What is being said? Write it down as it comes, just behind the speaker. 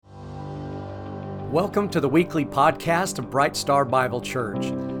Welcome to the weekly podcast of Bright Star Bible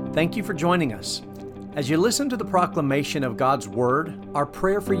Church. Thank you for joining us. As you listen to the proclamation of God's Word, our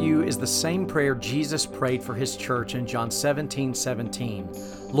prayer for you is the same prayer Jesus prayed for His church in John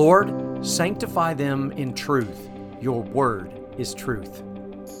 17:17. Lord, sanctify them in truth. Your Word is truth.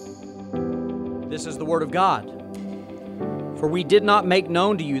 This is the Word of God. For we did not make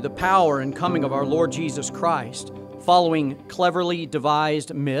known to you the power and coming of our Lord Jesus Christ, following cleverly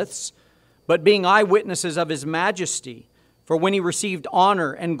devised myths, but being eyewitnesses of His majesty. For when He received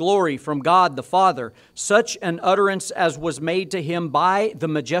honor and glory from God the Father, such an utterance as was made to Him by the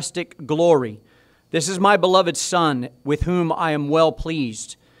majestic glory. This is my beloved Son, with whom I am well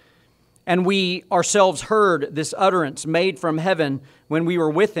pleased. And we ourselves heard this utterance made from heaven when we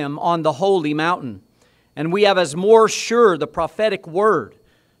were with Him on the holy mountain. And we have as more sure the prophetic word,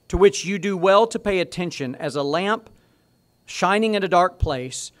 to which you do well to pay attention, as a lamp shining in a dark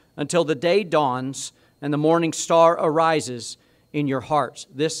place, until the day dawns and the morning star arises in your hearts.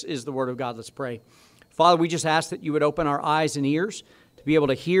 This is the Word of God. Let's pray. Father, we just ask that you would open our eyes and ears to be able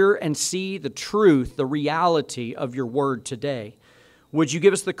to hear and see the truth, the reality of your Word today. Would you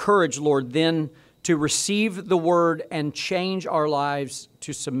give us the courage, Lord, then to receive the Word and change our lives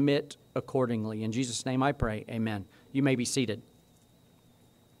to submit accordingly. In Jesus' name I pray, amen. You may be seated.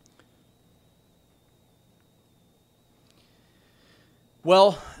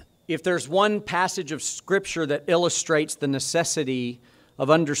 Well, if there's one passage of Scripture that illustrates the necessity of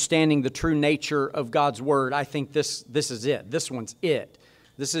understanding the true nature of God's Word, I think this is it. This one's it.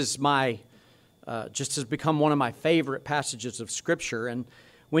 This is just has become one of my favorite passages of Scripture. And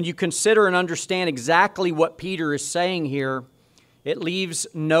when you consider and understand exactly what Peter is saying here, it leaves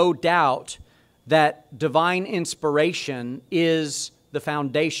no doubt that divine inspiration is the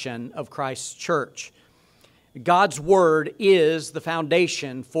foundation of Christ's church. God's Word is the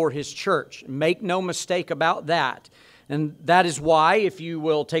foundation for His church. Make no mistake about that. And that is why, if you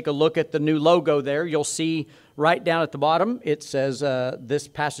will take a look at the new logo there, you'll see right down at the bottom, it says this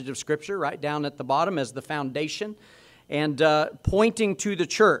passage of Scripture right down at the bottom as the foundation, and pointing to the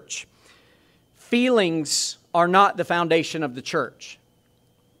church. Feelings are not the foundation of the church.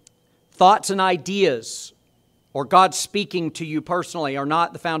 Thoughts and ideas, or God speaking to you personally, are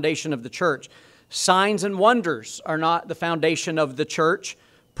not the foundation of the church. Signs and wonders are not the foundation of the church.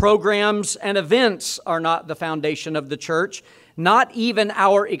 Programs and events are not the foundation of the church. Not even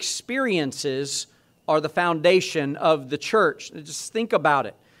our experiences are the foundation of the church. Just think about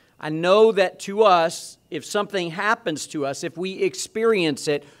it. I know that to us, if something happens to us, if we experience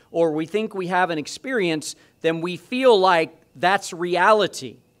it, or we think we have an experience, then we feel like that's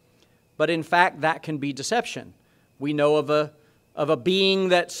reality. But in fact, that can be deception. We know of a being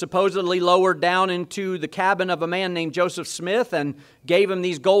that supposedly lowered down into the cabin of a man named Joseph Smith and gave him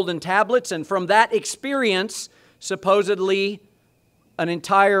these golden tablets. And from that experience, supposedly, an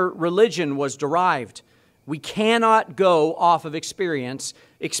entire religion was derived. We cannot go off of experience.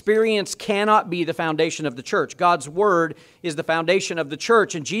 Experience cannot be the foundation of the church. God's Word is the foundation of the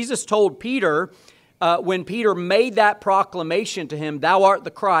church. And Jesus told Peter, when Peter made that proclamation to him, "Thou art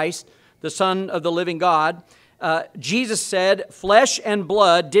the Christ, the Son of the living God," Jesus said, "Flesh and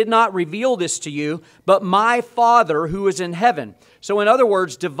blood did not reveal this to you, but my Father who is in heaven." So in other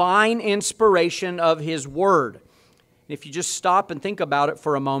words, divine inspiration of His Word. If you just stop and think about it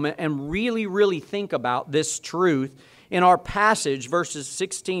for a moment and really, really think about this truth, in our passage, verses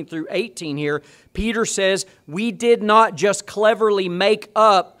 16 through 18 here, Peter says, we did not just cleverly make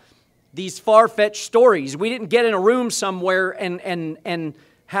up these far-fetched stories. We didn't get in a room somewhere and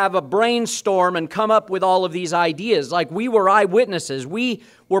have a brainstorm and come up with all of these ideas. Like, we were eyewitnesses. We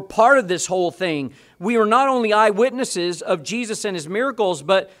were part of this whole thing. We were not only eyewitnesses of Jesus and His miracles,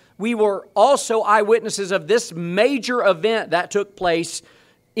 but we were also eyewitnesses of this major event that took place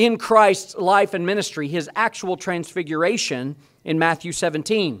in Christ's life and ministry, His actual transfiguration in Matthew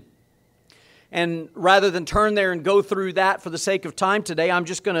 17. And rather than turn there and go through that for the sake of time today, I'm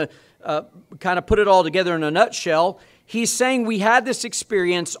just going to kind of put it all together in a nutshell. He's saying we had this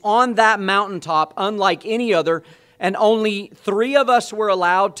experience on that mountaintop, unlike any other, and only 3 of us were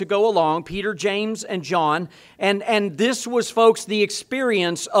allowed to go along, Peter, James, and John. And this was, folks, the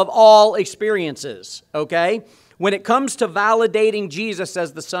experience of all experiences, okay? When it comes to validating Jesus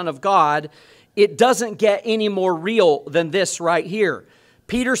as the Son of God, it doesn't get any more real than this right here.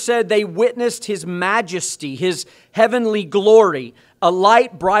 Peter said they witnessed His majesty, His heavenly glory. A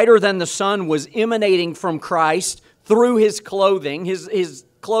light brighter than the sun was emanating from Christ through His clothing. His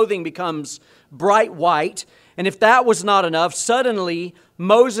clothing becomes bright white. And if that was not enough, suddenly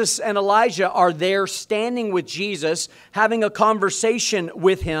Moses and Elijah are there standing with Jesus, having a conversation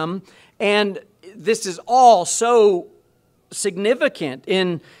with Him. And this is all so significant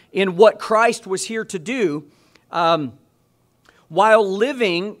in what Christ was here to do. While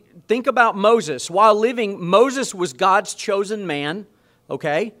living, think about Moses. While living, Moses was God's chosen man,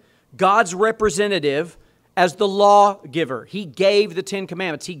 okay? God's representative as the lawgiver. He gave the Ten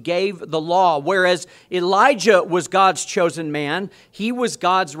Commandments. He gave the law. Whereas Elijah was God's chosen man, he was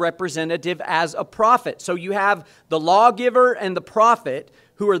God's representative as a prophet. So you have the lawgiver and the prophet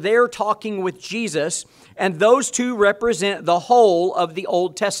who are there talking with Jesus, and those two represent the whole of the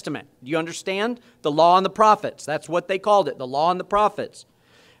Old Testament. Do you understand? The law and the prophets. That's what they called it, the law and the prophets.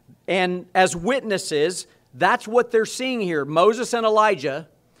 And as witnesses, that's what they're seeing here, Moses and Elijah.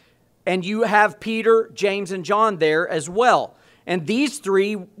 And you have Peter, James, and John there as well. And these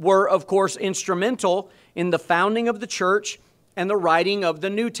three were, of course, instrumental in the founding of the church and the writing of the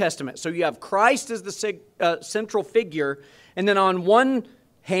New Testament. So you have Christ as the central figure. And then on one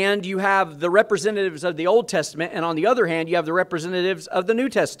hand, you have the representatives of the Old Testament. And on the other hand, you have the representatives of the New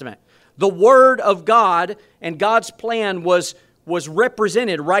Testament. The Word of God and God's plan was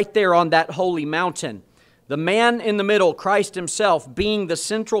represented right there on that holy mountain. The man in the middle, Christ himself, being the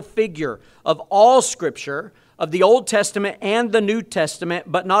central figure of all Scripture, of the Old Testament and the New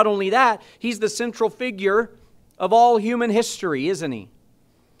Testament. But not only that, he's the central figure of all human history, isn't he?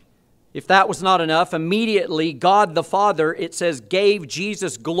 If that was not enough, immediately God the Father, it says, gave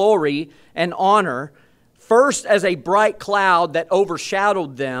Jesus glory and honor, first as a bright cloud that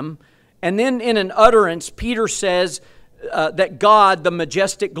overshadowed them, and then in an utterance, Peter says, that God, the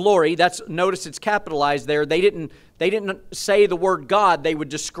majestic glory, notice it's capitalized there. They didn't say the word God. They would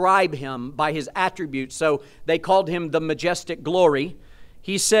describe him by his attributes. So they called him the majestic glory.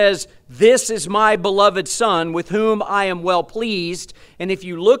 He says, this is my beloved Son with whom I am well pleased. And if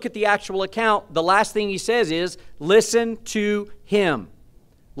you look at the actual account, the last thing he says is, listen to him.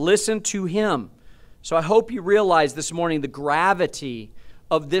 Listen to him. So I hope you realize this morning the gravity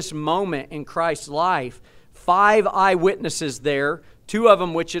of this moment in Christ's life. 5 eyewitnesses there, 2 of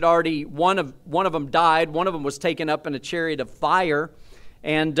them which had already, one of them died, one of them was taken up in a chariot of fire.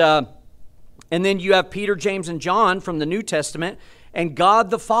 And then you have Peter, James, and John from the New Testament, and God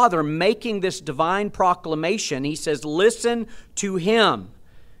the Father making this divine proclamation. He says, listen to him.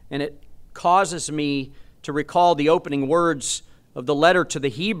 And it causes me to recall the opening words of the letter to the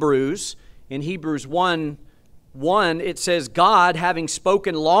Hebrews. In Hebrews 1:1, it says, God, having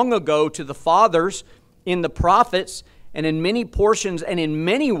spoken long ago to the fathers in the prophets, and in many portions and in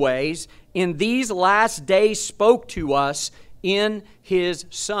many ways, in these last days spoke to us in his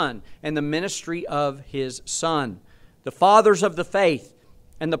Son and the ministry of his Son. The fathers of the faith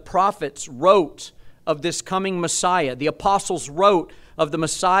and the prophets wrote of this coming Messiah. The apostles wrote of the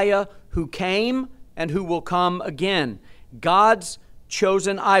Messiah who came and who will come again. God's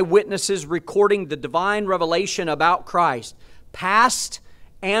chosen eyewitnesses recording the divine revelation about Christ, past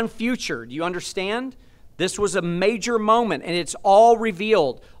and future. Do you understand? This was a major moment, and it's all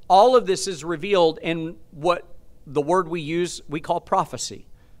revealed. All of this is revealed in what the word we call prophecy.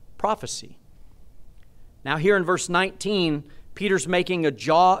 Prophecy. Now here in verse 19, Peter's making a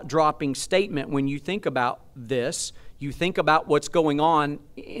jaw-dropping statement. When you think about this, you think about what's going on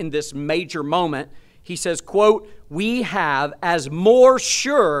in this major moment. He says, quote, we have as more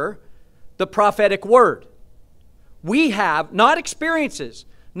sure the prophetic word. We have, not experiences,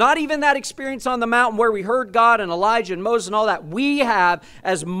 not even that experience on the mountain where we heard God and Elijah and Moses and all that. We have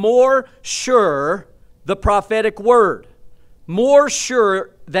as more sure the prophetic word. More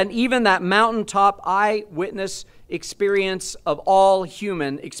sure than even that mountaintop eyewitness experience of all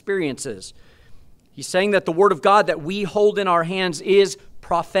human experiences. He's saying that the word of God that we hold in our hands is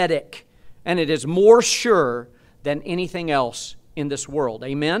prophetic. And it is more sure than anything else in this world.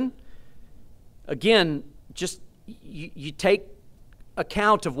 Amen? Again, just you take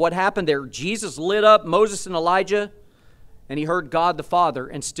account of what happened there. Jesus lit up Moses and Elijah, and he heard God the Father,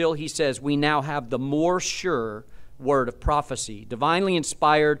 and still he says, we now have the more sure word of prophecy, divinely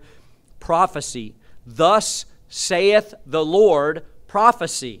inspired prophecy. Thus saith the Lord,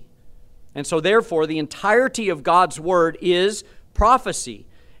 prophecy. And so therefore, the entirety of God's word is prophecy.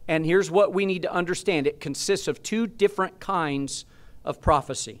 And here's what we need to understand. It consists of 2 different kinds of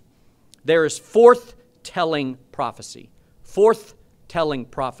prophecy. There is forth-telling prophecy. Forth-telling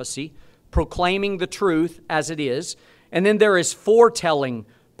prophecy, proclaiming the truth as it is. And then there is foretelling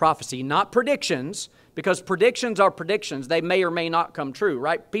prophecy, not predictions, because predictions are predictions. They may or may not come true,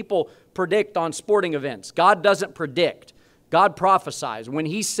 right? People predict on sporting events. God doesn't predict. God prophesies. When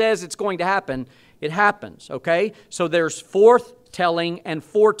he says it's going to happen, it happens, okay? So there's forth-telling and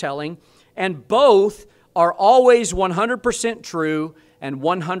foretelling, and both are always 100% true and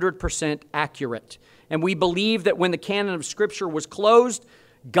 100% accurate. And we believe that when the canon of Scripture was closed,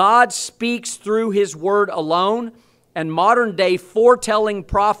 God speaks through His Word alone, and modern day foretelling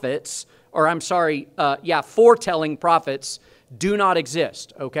prophets do not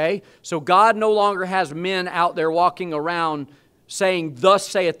exist, okay? So God no longer has men out there walking around saying, "Thus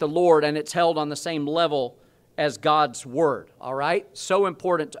saith the Lord," and it's held on the same level as God's Word, all right? So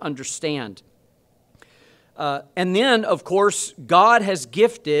important to understand. And then, of course, God has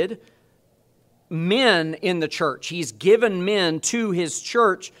gifted men in the church. He's given men to His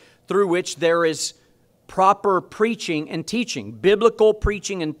church through which there is proper preaching and teaching, biblical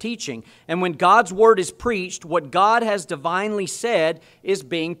preaching and teaching. And when God's Word is preached, what God has divinely said is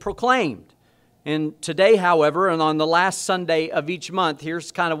being proclaimed. And today, however, and on the last Sunday of each month,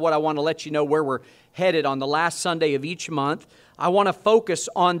 here's kind of what I want to let you know where we're headed on the last Sunday of each month. I want to focus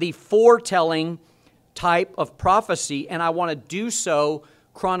on the foretelling type of prophecy, and I want to do so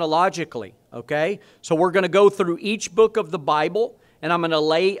chronologically, okay? So we're going to go through each book of the Bible, and I'm going to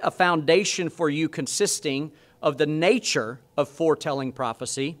lay a foundation for you consisting of the nature of foretelling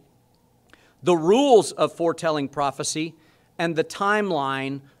prophecy, the rules of foretelling prophecy, and the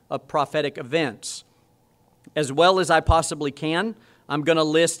timeline of prophetic events. As well as I possibly can, I'm going to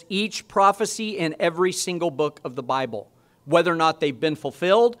list each prophecy in every single book of the Bible, whether or not they've been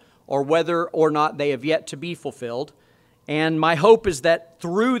fulfilled or whether or not they have yet to be fulfilled. And my hope is that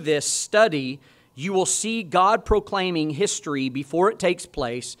through this study, you will see God proclaiming history before it takes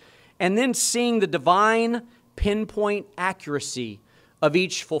place, and then seeing the divine pinpoint accuracy of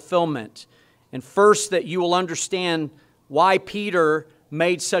each fulfillment. And first, that you will understand why Peter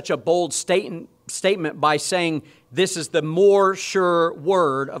made such a bold statement by saying, "This is the more sure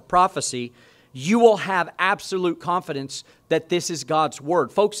word of prophecy." You will have absolute confidence that this is God's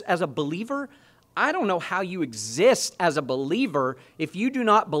Word. Folks, as a believer, I don't know how you exist as a believer if you do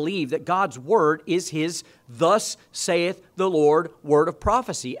not believe that God's Word is His "Thus saith the Lord" word of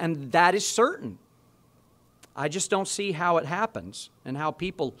prophecy, and that is certain. I just don't see how it happens and how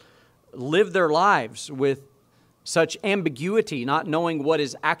people live their lives with such ambiguity, not knowing what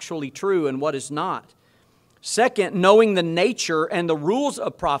is actually true and what is not. Second, knowing the nature and the rules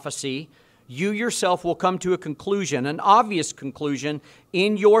of prophecy, you yourself will come to a conclusion, an obvious conclusion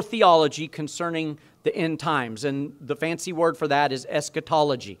in your theology concerning the end times. And the fancy word for that is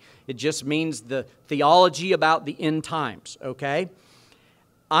eschatology. It just means the theology about the end times, okay?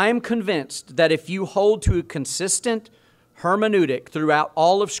 I'm convinced that if you hold to a consistent hermeneutic throughout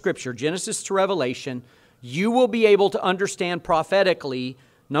all of Scripture, Genesis to Revelation, you will be able to understand prophetically,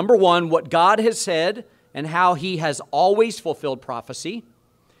 number one, what God has said and how He has always fulfilled prophecy,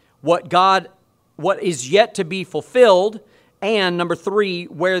 what is yet to be fulfilled, and number three,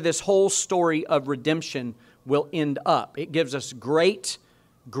 where this whole story of redemption will end up. It gives us great,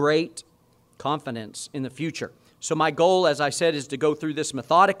 great confidence in the future. So my goal, as I said, is to go through this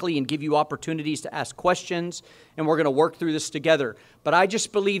methodically and give you opportunities to ask questions, and we're going to work through this together. But I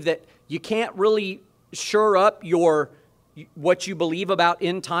just believe that you can't really shore up what you believe about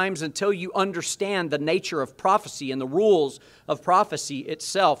end times until you understand the nature of prophecy and the rules of prophecy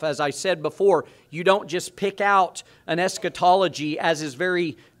itself. As I said before, you don't just pick out an eschatology, as is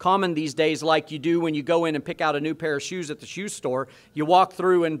very common these days, like you do when you go in and pick out a new pair of shoes at the shoe store. You walk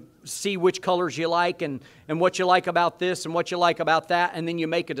through and see which colors you like and what you like about this and what you like about that, and then you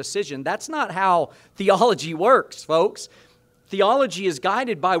make a decision. That's not how theology works, folks. Theology is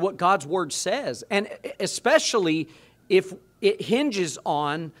guided by what God's Word says, and especially if it hinges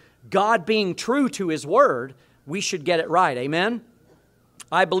on God being true to His Word, we should get it right. Amen?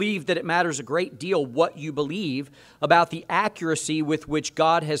 I believe that it matters a great deal what you believe about the accuracy with which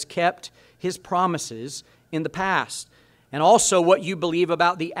God has kept His promises in the past, and also what you believe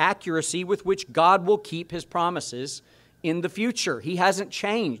about the accuracy with which God will keep His promises in the future. He hasn't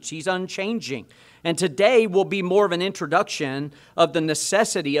changed. He's unchanging. And today will be more of an introduction of the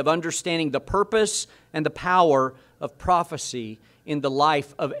necessity of understanding the purpose and the power of prophecy in the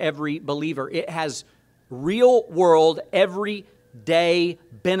life of every believer. It has real world, everyday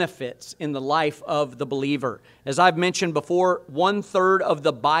benefits in the life of the believer. As I've mentioned before, 1/3 of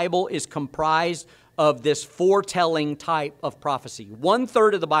the Bible is comprised of this foretelling type of prophecy.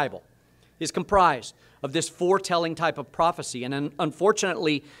 1/3 of the Bible is comprised of this foretelling type of prophecy. And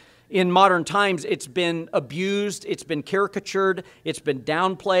unfortunately, in modern times, it's been abused, it's been caricatured, it's been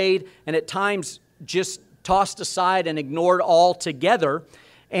downplayed, and at times just tossed aside and ignored altogether.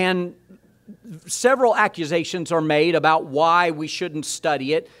 And several accusations are made about why we shouldn't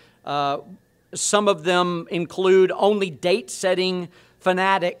study it. Some of them include only date-setting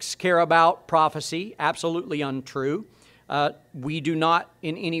fanatics care about prophecy. Absolutely untrue. We do not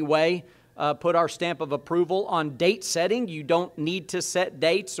in any way put our stamp of approval on date setting. You don't need to set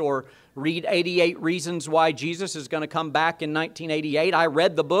dates or read 88 Reasons Why Jesus is going to come back in 1988. I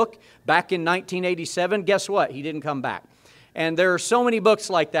read the book back in 1987. Guess what? He didn't come back. And there are so many books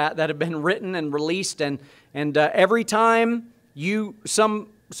like that have been written and released, and every time some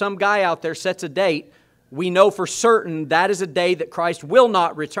guy out there sets a date, we know for certain that is a day that Christ will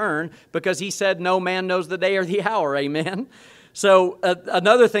not return, because He said no man knows the day or the hour. Amen. So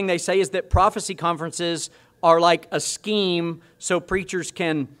another thing they say is that prophecy conferences are like a scheme so preachers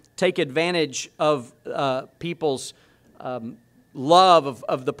can take advantage of people's love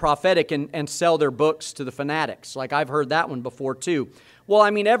of the prophetic and sell their books to the fanatics. Like, I've heard that one before too. Well, I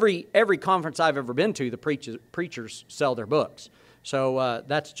mean, every conference I've ever been to, the preachers sell their books. So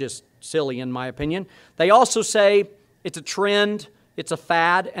that's just silly in my opinion. They also say it's a trend, it's a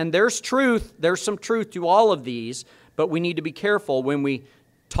fad, and there's some truth to all of these, but we need to be careful when we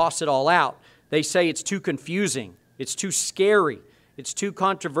toss it all out. They say it's too confusing, it's too scary, it's too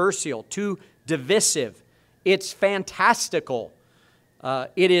controversial, too divisive, it's fantastical,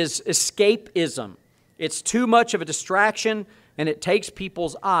 it is escapism, it's too much of a distraction, and it takes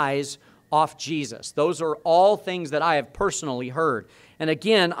people's eyes off Jesus. Those are all things that I have personally heard. And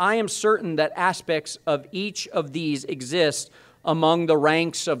again, I am certain that aspects of each of these exist among the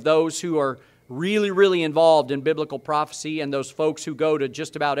ranks of those who are really, really involved in biblical prophecy, and those folks who go to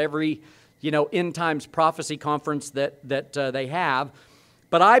just about every, end times prophecy conference that they have.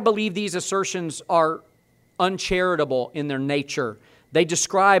 But I believe these assertions are uncharitable in their nature. They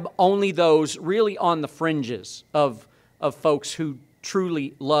describe only those really on the fringes of folks who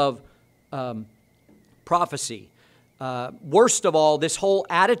truly love prophecy. Worst of all, this whole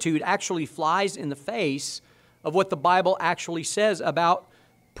attitude actually flies in the face of what the Bible actually says about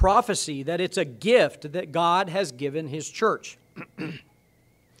prophecy, that it's a gift that God has given His church.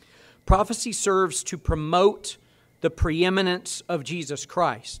 Prophecy serves to promote the preeminence of Jesus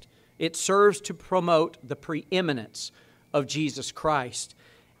Christ. It serves to promote the preeminence of Jesus Christ.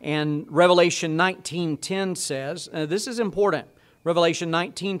 And Revelation 19:10 says, this is important, Revelation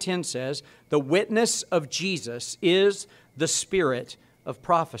 19:10 says, the witness of Jesus is the spirit of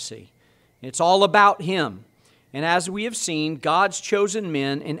prophecy. It's all about Him. And as we have seen, God's chosen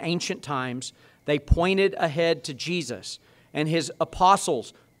men in ancient times, they pointed ahead to Jesus. And His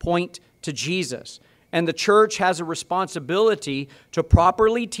apostles point to Jesus. And the church has a responsibility to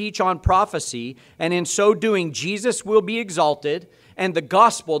properly teach on prophecy. And in so doing, Jesus will be exalted, and the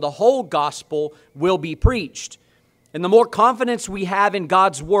gospel, the whole gospel, will be preached. And the more confidence we have in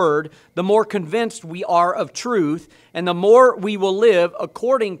God's Word, the more convinced we are of truth, and the more we will live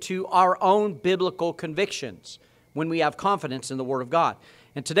according to our own biblical convictions when we have confidence in the Word of God.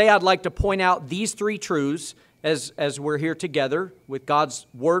 And today I'd like to point out these three truths as we're here together with God's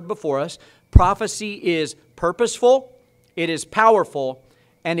Word before us. Prophecy is purposeful, it is powerful,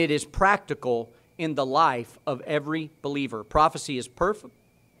 and it is practical in the life of every believer. Prophecy is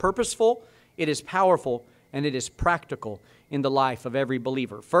purposeful, it is powerful, and it is practical in the life of every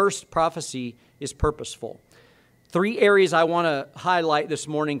believer. First, prophecy is purposeful. Three areas I want to highlight this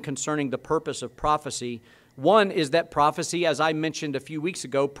morning concerning the purpose of prophecy. One is that prophecy, as I mentioned a few weeks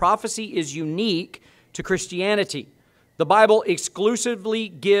ago, prophecy is unique to Christianity. The Bible exclusively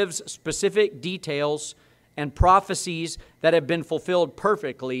gives specific details and prophecies that have been fulfilled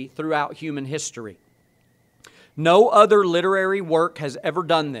perfectly throughout human history. No other literary work has ever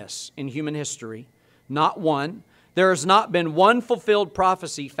done this in human history. Not one. There has not been one fulfilled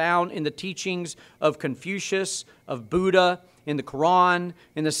prophecy found in the teachings of Confucius, of Buddha, in the Quran,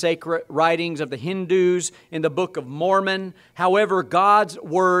 in the sacred writings of the Hindus, in the Book of Mormon. However, God's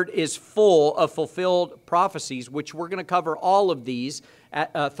Word is full of fulfilled prophecies, which we're going to cover all of these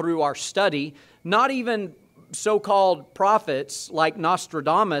through our study. Not even so-called prophets like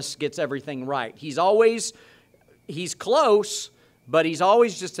Nostradamus gets everything right. He's close, but he's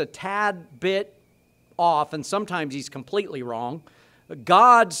always just a tad bit off, and sometimes he's completely wrong.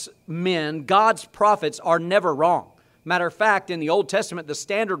 God's men, God's prophets are never wrong. Matter of fact, in the Old Testament, the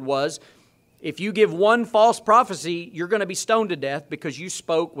standard was, if you give one false prophecy, you're going to be stoned to death because you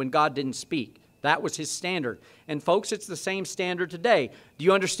spoke when God didn't speak. That was His standard. And folks, it's the same standard today. Do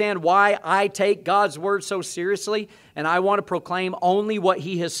you understand why I take God's Word so seriously and I want to proclaim only what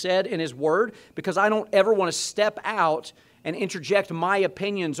He has said in His Word? Because I don't ever want to step out and interject my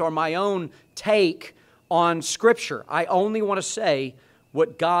opinions or my own take on Scripture. I only want to say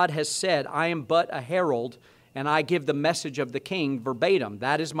what God has said. I am but a herald, and I give the message of the King verbatim.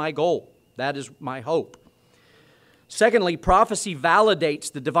 That is my goal. That is my hope. Secondly, prophecy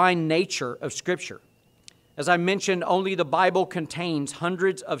validates the divine nature of Scripture. As I mentioned, only the Bible contains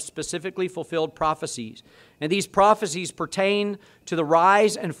hundreds of specifically fulfilled prophecies. And these prophecies pertain to the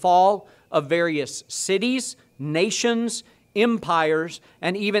rise and fall of various cities, nations, empires,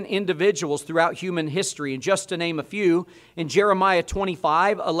 and even individuals throughout human history. And just to name a few, in Jeremiah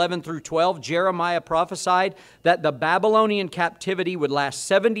 25, 11 through 12, Jeremiah prophesied that the Babylonian captivity would last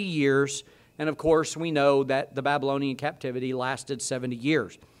 70 years. And of course, we know that the Babylonian captivity lasted 70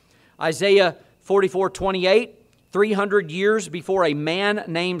 years. Isaiah 44:28, 300 years before a man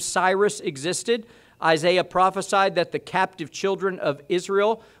named Cyrus existed, Isaiah prophesied that the captive children of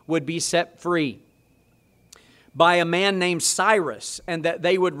Israel would be set free by a man named Cyrus, and that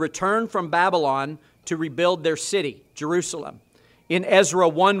they would return from Babylon to rebuild their city, Jerusalem. In Ezra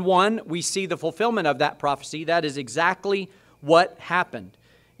 1:1, we see the fulfillment of that prophecy. That is exactly what happened.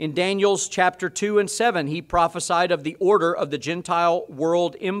 In Daniel's chapter 2 and 7, he prophesied of the order of the Gentile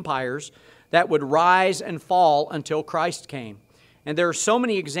world empires that would rise and fall until Christ came. And there are so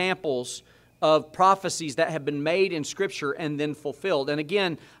many examples of prophecies that have been made in Scripture and then fulfilled. And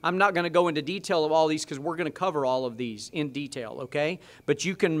again, I'm not going to go into detail of all these because we're going to cover all of these in detail, okay? But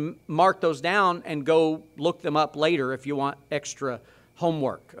you can mark those down and go look them up later if you want extra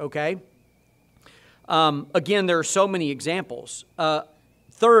homework, okay? Again, there are so many examples.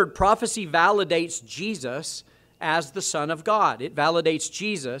 Third, prophecy validates Jesus as the Son of God. It validates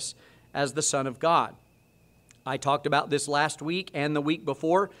Jesus as the Son of God. I talked about this last week and the week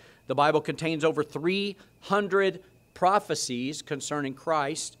before. The Bible contains over 300 prophecies concerning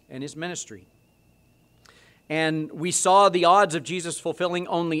Christ and His ministry. And we saw the odds of Jesus fulfilling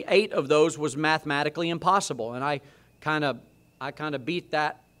only 8 of those was mathematically impossible. And I kind of beat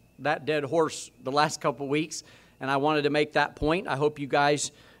that dead horse the last couple of weeks, and I wanted to make that point. I hope you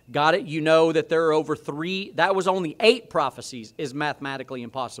guys got it. You know that there are that was only 8 prophecies is mathematically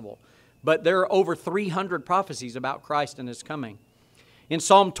impossible. But there are over 300 prophecies about Christ and His coming. In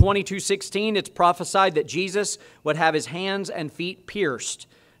Psalm 22:16, it's prophesied that Jesus would have His hands and feet pierced.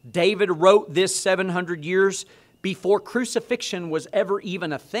 David wrote this 700 years before crucifixion was ever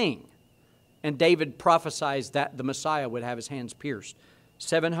even a thing. And David prophesied that the Messiah would have His hands pierced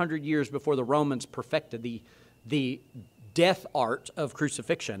 700 years before the Romans perfected the death art of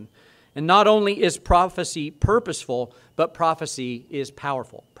crucifixion. And not only is prophecy purposeful, but prophecy is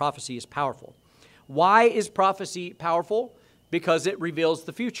powerful. Prophecy is powerful. Why is prophecy powerful? Because it reveals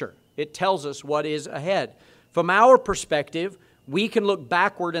the future. It tells us what is ahead. From our perspective, we can look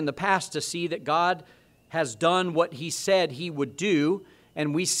backward in the past to see that God has done what He said He would do,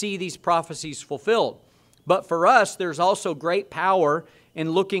 and we see these prophecies fulfilled. But for us, there's also great power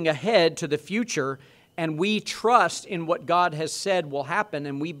in looking ahead to the future, and we trust in what God has said will happen,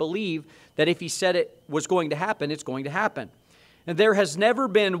 and we believe that if He said it was going to happen, it's going to happen. And there has never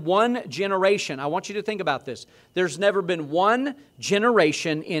been one generation, I want you to think about this, there's never been one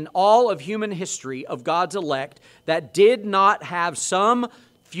generation in all of human history of God's elect that did not have some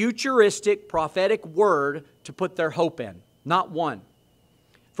futuristic prophetic word to put their hope in. Not one.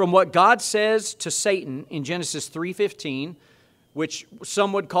 From what God says to Satan in Genesis 3:15, which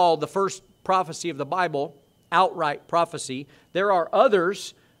some would call the first prophecy of the Bible, outright prophecy, there are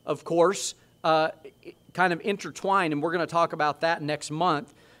others, of course, kind of intertwined, and we're going to talk about that next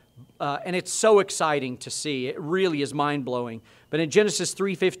month. And it's so exciting to see. It really is mind-blowing. But in Genesis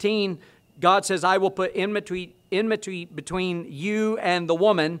 3:15, God says, I will put enmity between you and the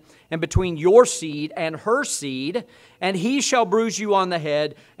woman, and between your seed and her seed, and he shall bruise you on the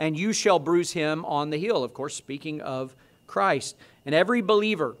head, and you shall bruise him on the heel. Of course, speaking of Christ. And every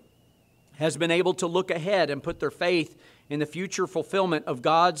believer has been able to look ahead and put their faith in the future fulfillment of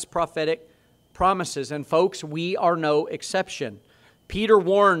God's prophetic promises. And folks, we are no exception. Peter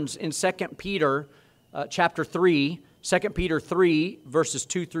warns in 2 Peter chapter 3, 2 Peter 3, verses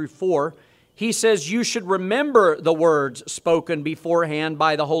 2 through 4, he says, you should remember the words spoken beforehand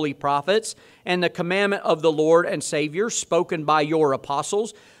by the holy prophets and the commandment of the Lord and Savior spoken by your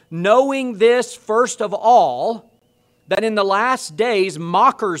apostles, knowing this first of all, that in the last days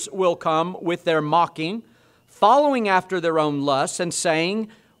mockers will come with their mocking, following after their own lusts, and saying,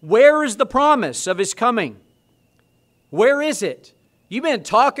 where is the promise of His coming? Where is it? You've been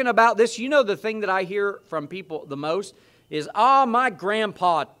talking about this. You know, the thing that I hear from people the most is, my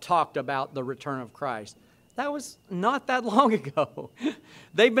grandpa talked about the return of Christ. That was not that long ago.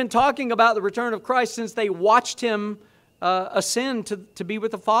 They've been talking about the return of Christ since they watched Him ascend to be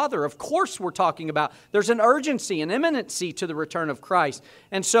with the Father. Of course we're talking about, there's an urgency, an imminency to the return of Christ.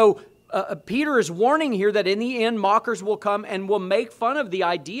 And so Peter is warning here that in the end mockers will come and will make fun of the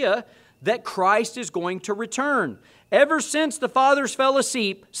idea that Christ is going to return. Ever since the fathers fell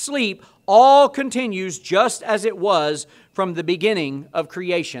asleep, all continues just as it was from the beginning of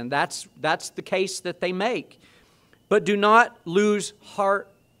creation. That's the case that they make. But do not lose heart,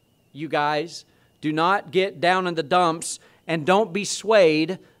 you guys. Do not get down in the dumps, and don't be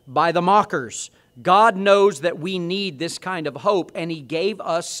swayed by the mockers. God knows that we need this kind of hope, and He gave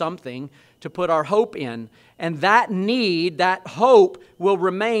us something to put our hope in. And that need, that hope, will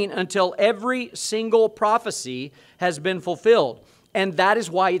remain until every single prophecy has been fulfilled. And that is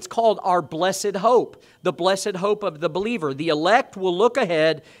why it's called our blessed hope, the blessed hope of the believer. The elect will look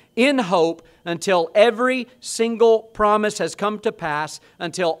ahead in hope until every single promise has come to pass,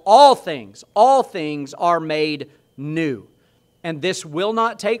 until all things are made new. And this will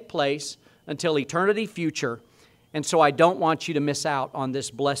not take place until eternity future. And so I don't want you to miss out on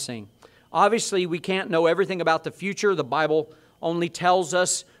this blessing. Obviously, we can't know everything about the future. The Bible only tells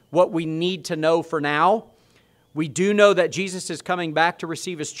us what we need to know for now. We do know that Jesus is coming back to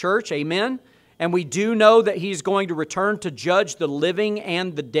receive His church. Amen. And we do know that He's going to return to judge the living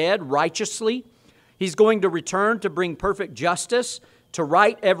and the dead righteously. He's going to return to bring perfect justice, to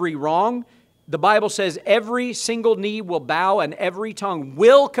right every wrong. The Bible says every single knee will bow and every tongue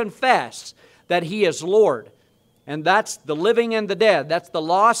will confess that He is Lord. And that's the living and the dead. That's the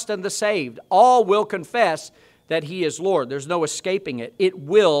lost and the saved. All will confess that He is Lord. There's no escaping it. It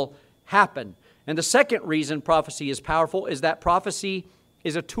will happen. And the second reason prophecy is powerful is that prophecy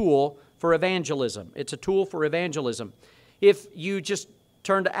is a tool for evangelism. It's a tool for evangelism. If you just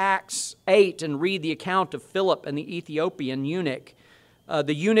turn to Acts 8 and read the account of Philip and the Ethiopian eunuch,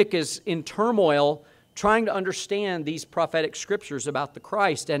 the eunuch is in turmoil trying to understand these prophetic scriptures about the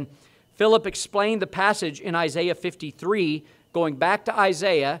Christ. And Philip explained the passage in Isaiah 53, going back to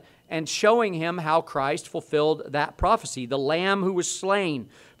Isaiah and showing him how Christ fulfilled that prophecy, the Lamb who was slain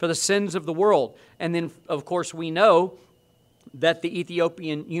for the sins of the world. And then, of course, we know that the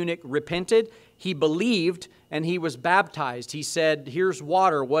Ethiopian eunuch repented. He believed and he was baptized. He said, "Here's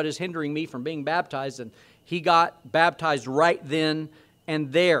water. What is hindering me from being baptized?" And he got baptized right then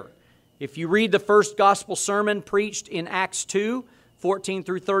and there. If you read the first gospel sermon preached in Acts 2, 14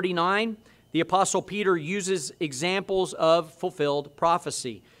 through 39, the Apostle Peter uses examples of fulfilled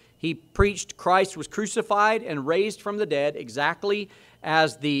prophecy. He preached Christ was crucified and raised from the dead exactly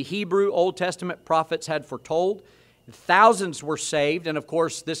as the Hebrew Old Testament prophets had foretold. Thousands were saved, and of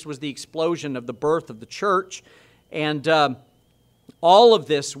course this was the explosion of the birth of the church. And all of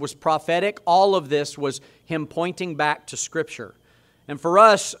this was prophetic. All of this was Him pointing back to Scripture. And for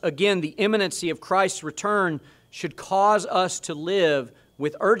us, again, the imminency of Christ's return should cause us to live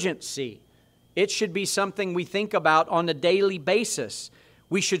with urgency. It should be something we think about on a daily basis.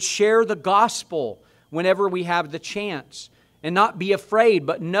 We should share the gospel whenever we have the chance and not be afraid,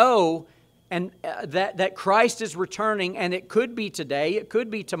 but know that Christ is returning, and it could be today, it could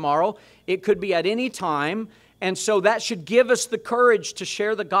be tomorrow, it could be at any time. And so that should give us the courage to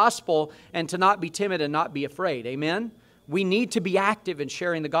share the gospel and to not be timid and not be afraid. Amen? We need to be active in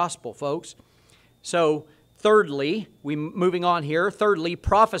sharing the gospel, folks. So, thirdly, moving on here,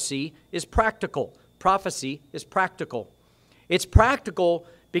 prophecy is practical. Prophecy is practical. It's practical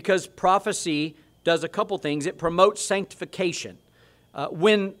because prophecy does a couple things. It promotes sanctification.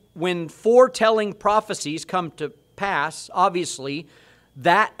 When foretelling prophecies come to pass, obviously,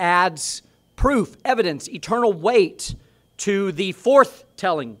 that adds proof, evidence, eternal weight to the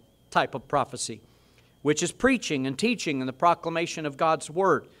forthtelling type of prophecy, which is preaching and teaching and the proclamation of God's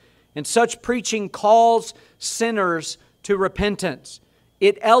Word. And such preaching calls sinners to repentance.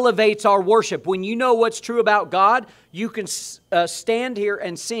 It elevates our worship. When you know what's true about God, you can stand here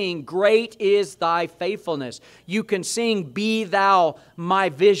and sing, "Great is thy faithfulness." You can sing, "Be thou my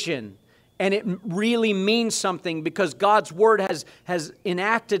vision." And it really means something because God's Word has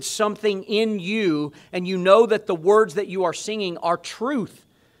enacted something in you, and you know that the words that you are singing are truth.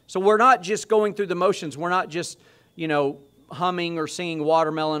 So we're not just going through the motions. We're not just, humming or singing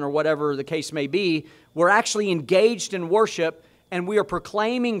Watermelon or whatever the case may be. We're actually engaged in worship, and we are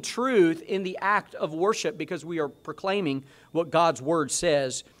proclaiming truth in the act of worship because we are proclaiming what God's Word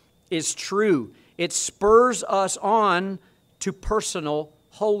says is true. It spurs us on to personal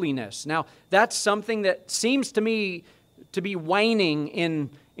holiness. Now, that's something that seems to me to be waning in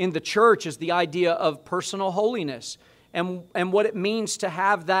the church, is the idea of personal holiness and what it means to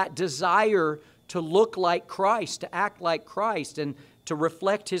have that desire to look like Christ, to act like Christ, and to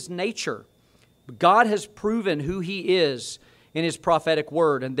reflect His nature. God has proven who He is in His prophetic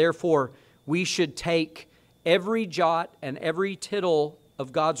word, and therefore we should take every jot and every tittle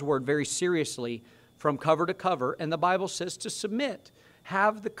of God's Word very seriously from cover to cover. And the Bible says to submit.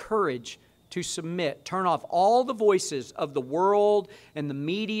 have the courage to submit. Turn off all the voices of the world and the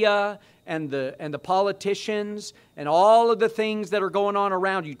media and the politicians and all of the things that are going on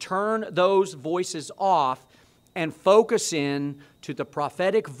around you. Turn those voices off and focus in to the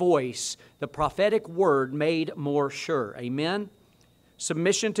prophetic voice, the prophetic word made more sure. Amen?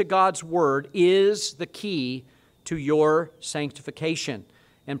 Submission to God's word is the key to your sanctification.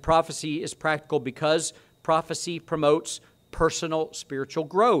 And prophecy is practical because prophecy promotes personal spiritual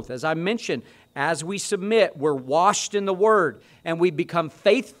growth. As I mentioned, as we submit, we're washed in the Word and we become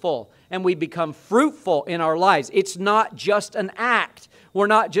faithful and we become fruitful in our lives. It's not just an act. We're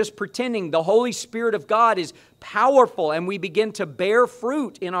not just pretending. The Holy Spirit of God is powerful and we begin to bear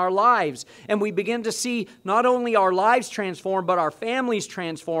fruit in our lives. And we begin to see not only our lives transform, but our families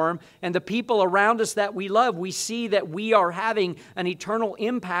transform and the people around us that we love. We see that we are having an eternal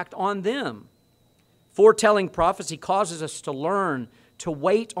impact on them. Foretelling prophecy causes us to learn to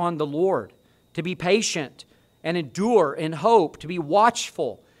wait on the Lord, to be patient and endure in hope, to be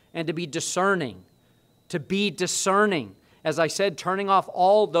watchful and to be discerning. To be discerning. As I said, turning off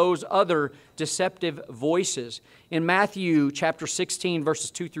all those other deceptive voices. In Matthew chapter 16,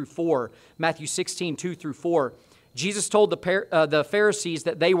 verses 2 through 4, Matthew 16, 2 through 4, Jesus told the Pharisees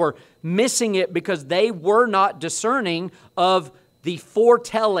that they were missing it because they were not discerning of the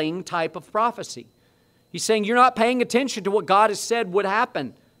foretelling type of prophecy. He's saying you're not paying attention to what God has said would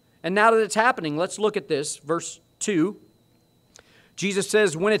happen. And now that it's happening, let's look at this. Verse 2. Jesus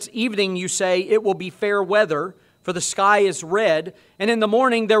says, when it's evening, you say, it will be fair weather, for the sky is red. And in the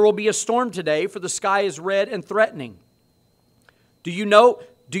morning, there will be a storm today, for the sky is red and threatening. Do you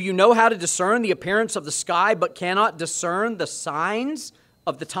know how to discern the appearance of the sky, but cannot discern the signs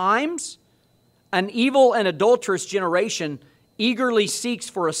of the times? An evil and adulterous generation eagerly seeks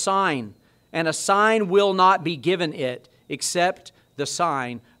for a sign, and a sign will not be given it, except the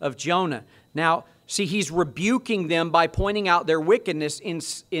sign of Jonah. Now, see, he's rebuking them by pointing out their wickedness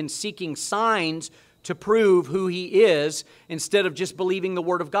in seeking signs to prove who he is, instead of just believing the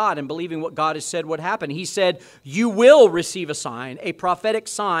word of God and believing what God has said would happen. He said, you will receive a sign, a prophetic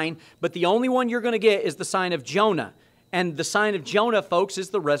sign, but the only one you're going to get is the sign of Jonah. And the sign of Jonah, folks,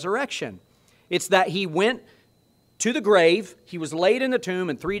 is the resurrection. It's that he went to the grave, he was laid in the tomb,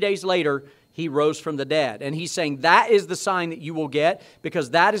 and 3 days later, he rose from the dead. And he's saying that is the sign that you will get,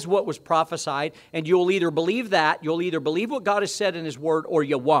 because that is what was prophesied. And you'll either believe that, you'll either believe what God has said in His Word, or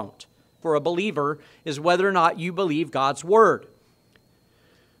you won't. For a believer is whether or not you believe God's Word.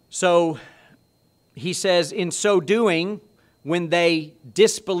 So he says, in so doing, when they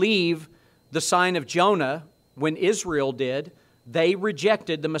disbelieve the sign of Jonah, when Israel did, they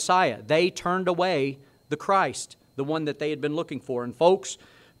rejected the Messiah. They turned away the Christ, the one that they had been looking for. And folks,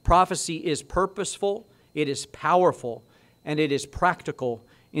 prophecy is purposeful, it is powerful, and it is practical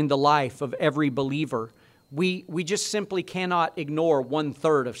in the life of every believer. We just simply cannot ignore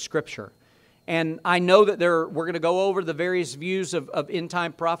 1/3 of Scripture. And I know that we're going to go over the various views of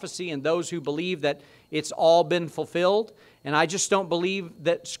end-time prophecy and those who believe that it's all been fulfilled. And I just don't believe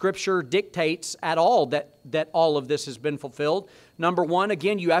that Scripture dictates at all that all of this has been fulfilled. Number one,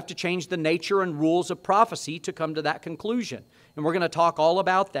 again, you have to change the nature and rules of prophecy to come to that conclusion. And we're going to talk all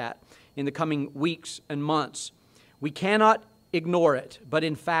about that in the coming weeks and months. We cannot ignore it, but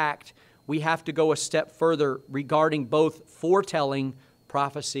in fact, we have to go a step further regarding both foretelling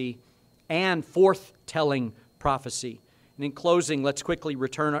prophecy and forthtelling prophecy. And in closing, let's quickly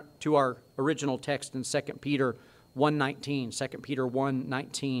return to our original text in 2 Peter 1:19. 2 Peter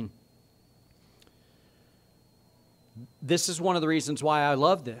 1:19. This is one of the reasons why I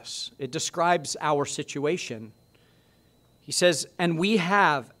love this. It describes our situation. He says, and we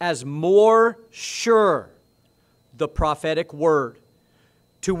have as more sure the prophetic word,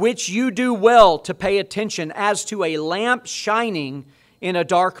 to which you do well to pay attention as to a lamp shining in a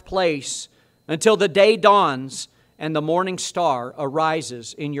dark place until the day dawns and the morning star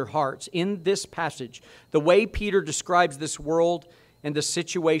arises in your hearts. In this passage, the way Peter describes this world and the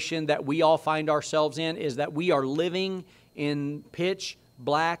situation that we all find ourselves in is that we are living in pitch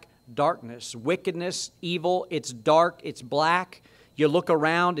black darkness, wickedness, evil. It's dark, it's black. You look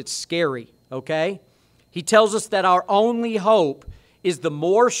around, it's scary, okay? He tells us that our only hope is the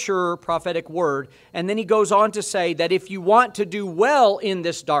more sure prophetic word. And then he goes on to say that if you want to do well in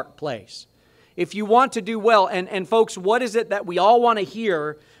this dark place, if you want to do well, and folks, what is it that we all want to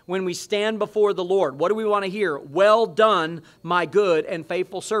hear when we stand before the Lord? What do we want to hear? Well done, my good and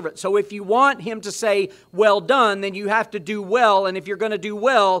faithful servant. So if you want Him to say, well done, then you have to do well. And if you're going to do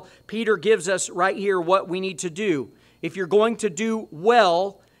well, Peter gives us right here what we need to do. If you're going to do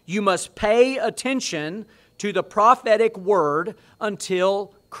well, you must pay attention to the prophetic word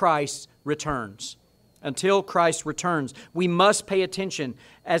until Christ returns. Until Christ returns. We must pay attention,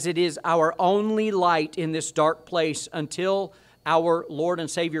 as it is our only light in this dark place until our Lord and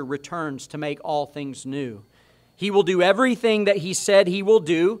Savior returns to make all things new. He will do everything that He said He will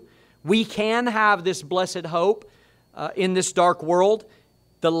do. We can have this blessed hope in this dark world.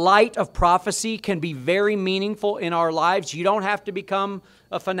 The light of prophecy can be very meaningful in our lives. You don't have to become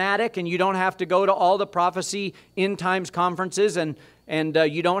a fanatic, and you don't have to go to all the prophecy end times conferences, and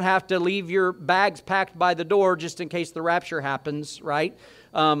you don't have to leave your bags packed by the door just in case the rapture happens, right?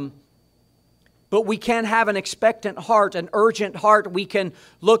 But we can have an expectant heart, an urgent heart. We can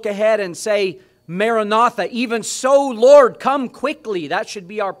look ahead and say, Maranatha, even so, Lord, come quickly. That should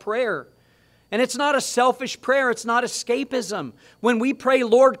be our prayer. And it's not a selfish prayer. It's not escapism. When we pray,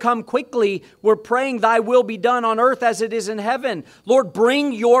 Lord, come quickly, we're praying Thy will be done on earth as it is in heaven. Lord,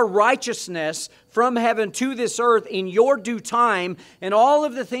 bring Your righteousness from heaven to this earth in Your due time. And all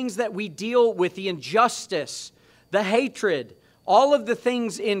of the things that we deal with, the injustice, the hatred, all of the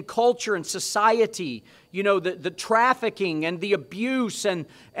things in culture and society, you know, the trafficking and the abuse and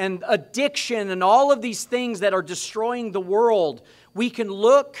addiction and all of these things that are destroying the world, we can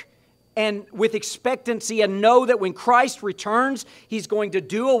look and with expectancy and know that when Christ returns, He's going to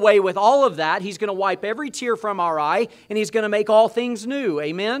do away with all of that. He's going to wipe every tear from our eye, and He's going to make all things new.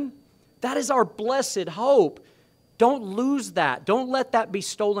 Amen? That is our blessed hope. Don't lose that. Don't let that be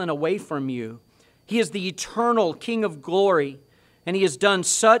stolen away from you. He is the eternal King of glory, and He has done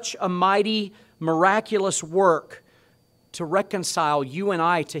such a mighty, miraculous work to reconcile you and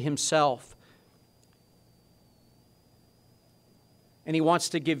I to Himself. And He wants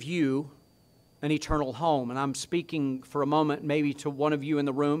to give you an eternal home. And I'm speaking for a moment maybe to one of you in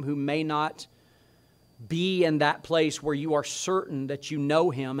the room who may not be in that place where you are certain that you know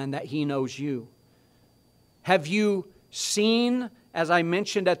Him and that He knows you. Have you seen, as I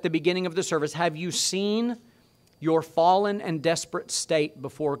mentioned at the beginning of the service, have you seen your fallen and desperate state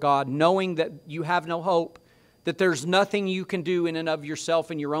before God, knowing that you have no hope, that there's nothing you can do in and of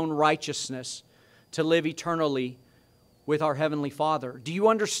yourself in your own righteousness to live eternally with our Heavenly Father? Do you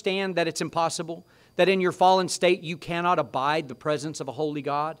understand that it's impossible? That in your fallen state you cannot abide the presence of a holy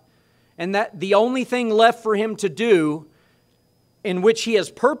God? And that the only thing left for Him to do, in which He has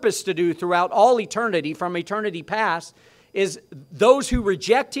purposed to do throughout all eternity, from eternity past, is those who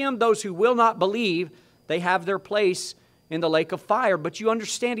reject Him, those who will not believe, they have their place in the lake of fire. But you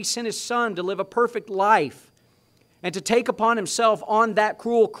understand He sent His Son to live a perfect life and to take upon Himself on that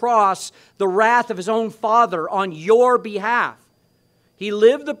cruel cross the wrath of His own Father on your behalf. He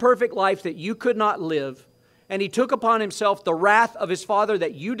lived the perfect life that you could not live, and He took upon Himself the wrath of His Father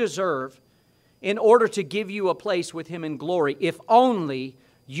that you deserve in order to give you a place with Him in glory, if only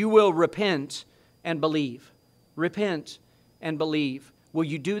you will repent and believe. Repent and believe. Will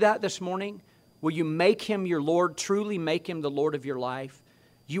you do that this morning? Will you make Him your Lord, truly make Him the Lord of your life?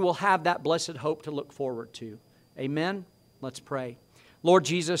 You will have that blessed hope to look forward to. Amen? Let's pray. Lord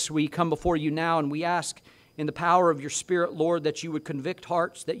Jesus, we come before You now and we ask in the power of Your Spirit, Lord, that You would convict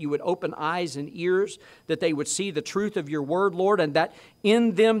hearts, that You would open eyes and ears, that they would see the truth of Your word, Lord, and that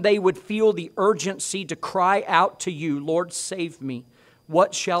in them they would feel the urgency to cry out to You, Lord, save me.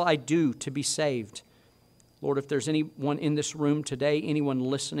 What shall I do to be saved? Lord, if there's anyone in this room today, anyone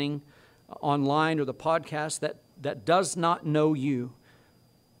listening online or the podcast that does not know You,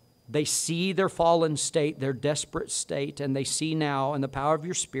 they see their fallen state, their desperate state, and they see now in the power of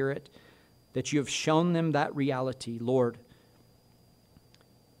Your Spirit that You have shown them that reality. Lord,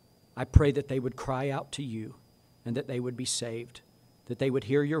 I pray that they would cry out to You and that they would be saved, that they would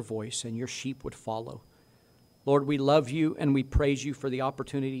hear Your voice and Your sheep would follow. Lord, we love You and we praise You for the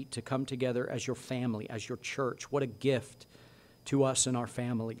opportunity to come together as Your family, as Your church. What a gift to us and our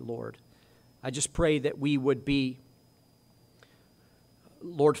family, Lord. I just pray that we would be,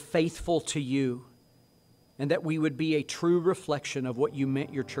 Lord, faithful to You, and that we would be a true reflection of what You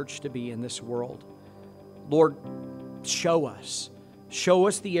meant Your church to be in this world. Lord, show us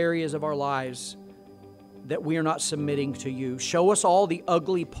the areas of our lives that we are not submitting to You. Show us all the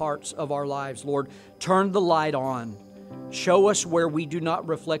ugly parts of our lives, Lord. Turn the light on. Show us where we do not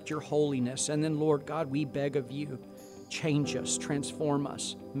reflect Your holiness. And then, Lord God, we beg of You, change us, transform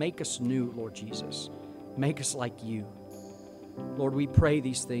us, make us new, Lord Jesus. Make us like You. Lord, we pray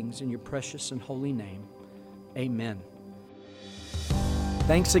these things in Your precious and holy name. Amen.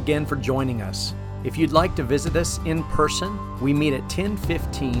 Thanks again for joining us. If you'd like to visit us in person, we meet at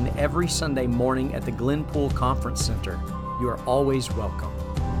 10:15 every Sunday morning at the Glenpool Conference Center. You are always welcome.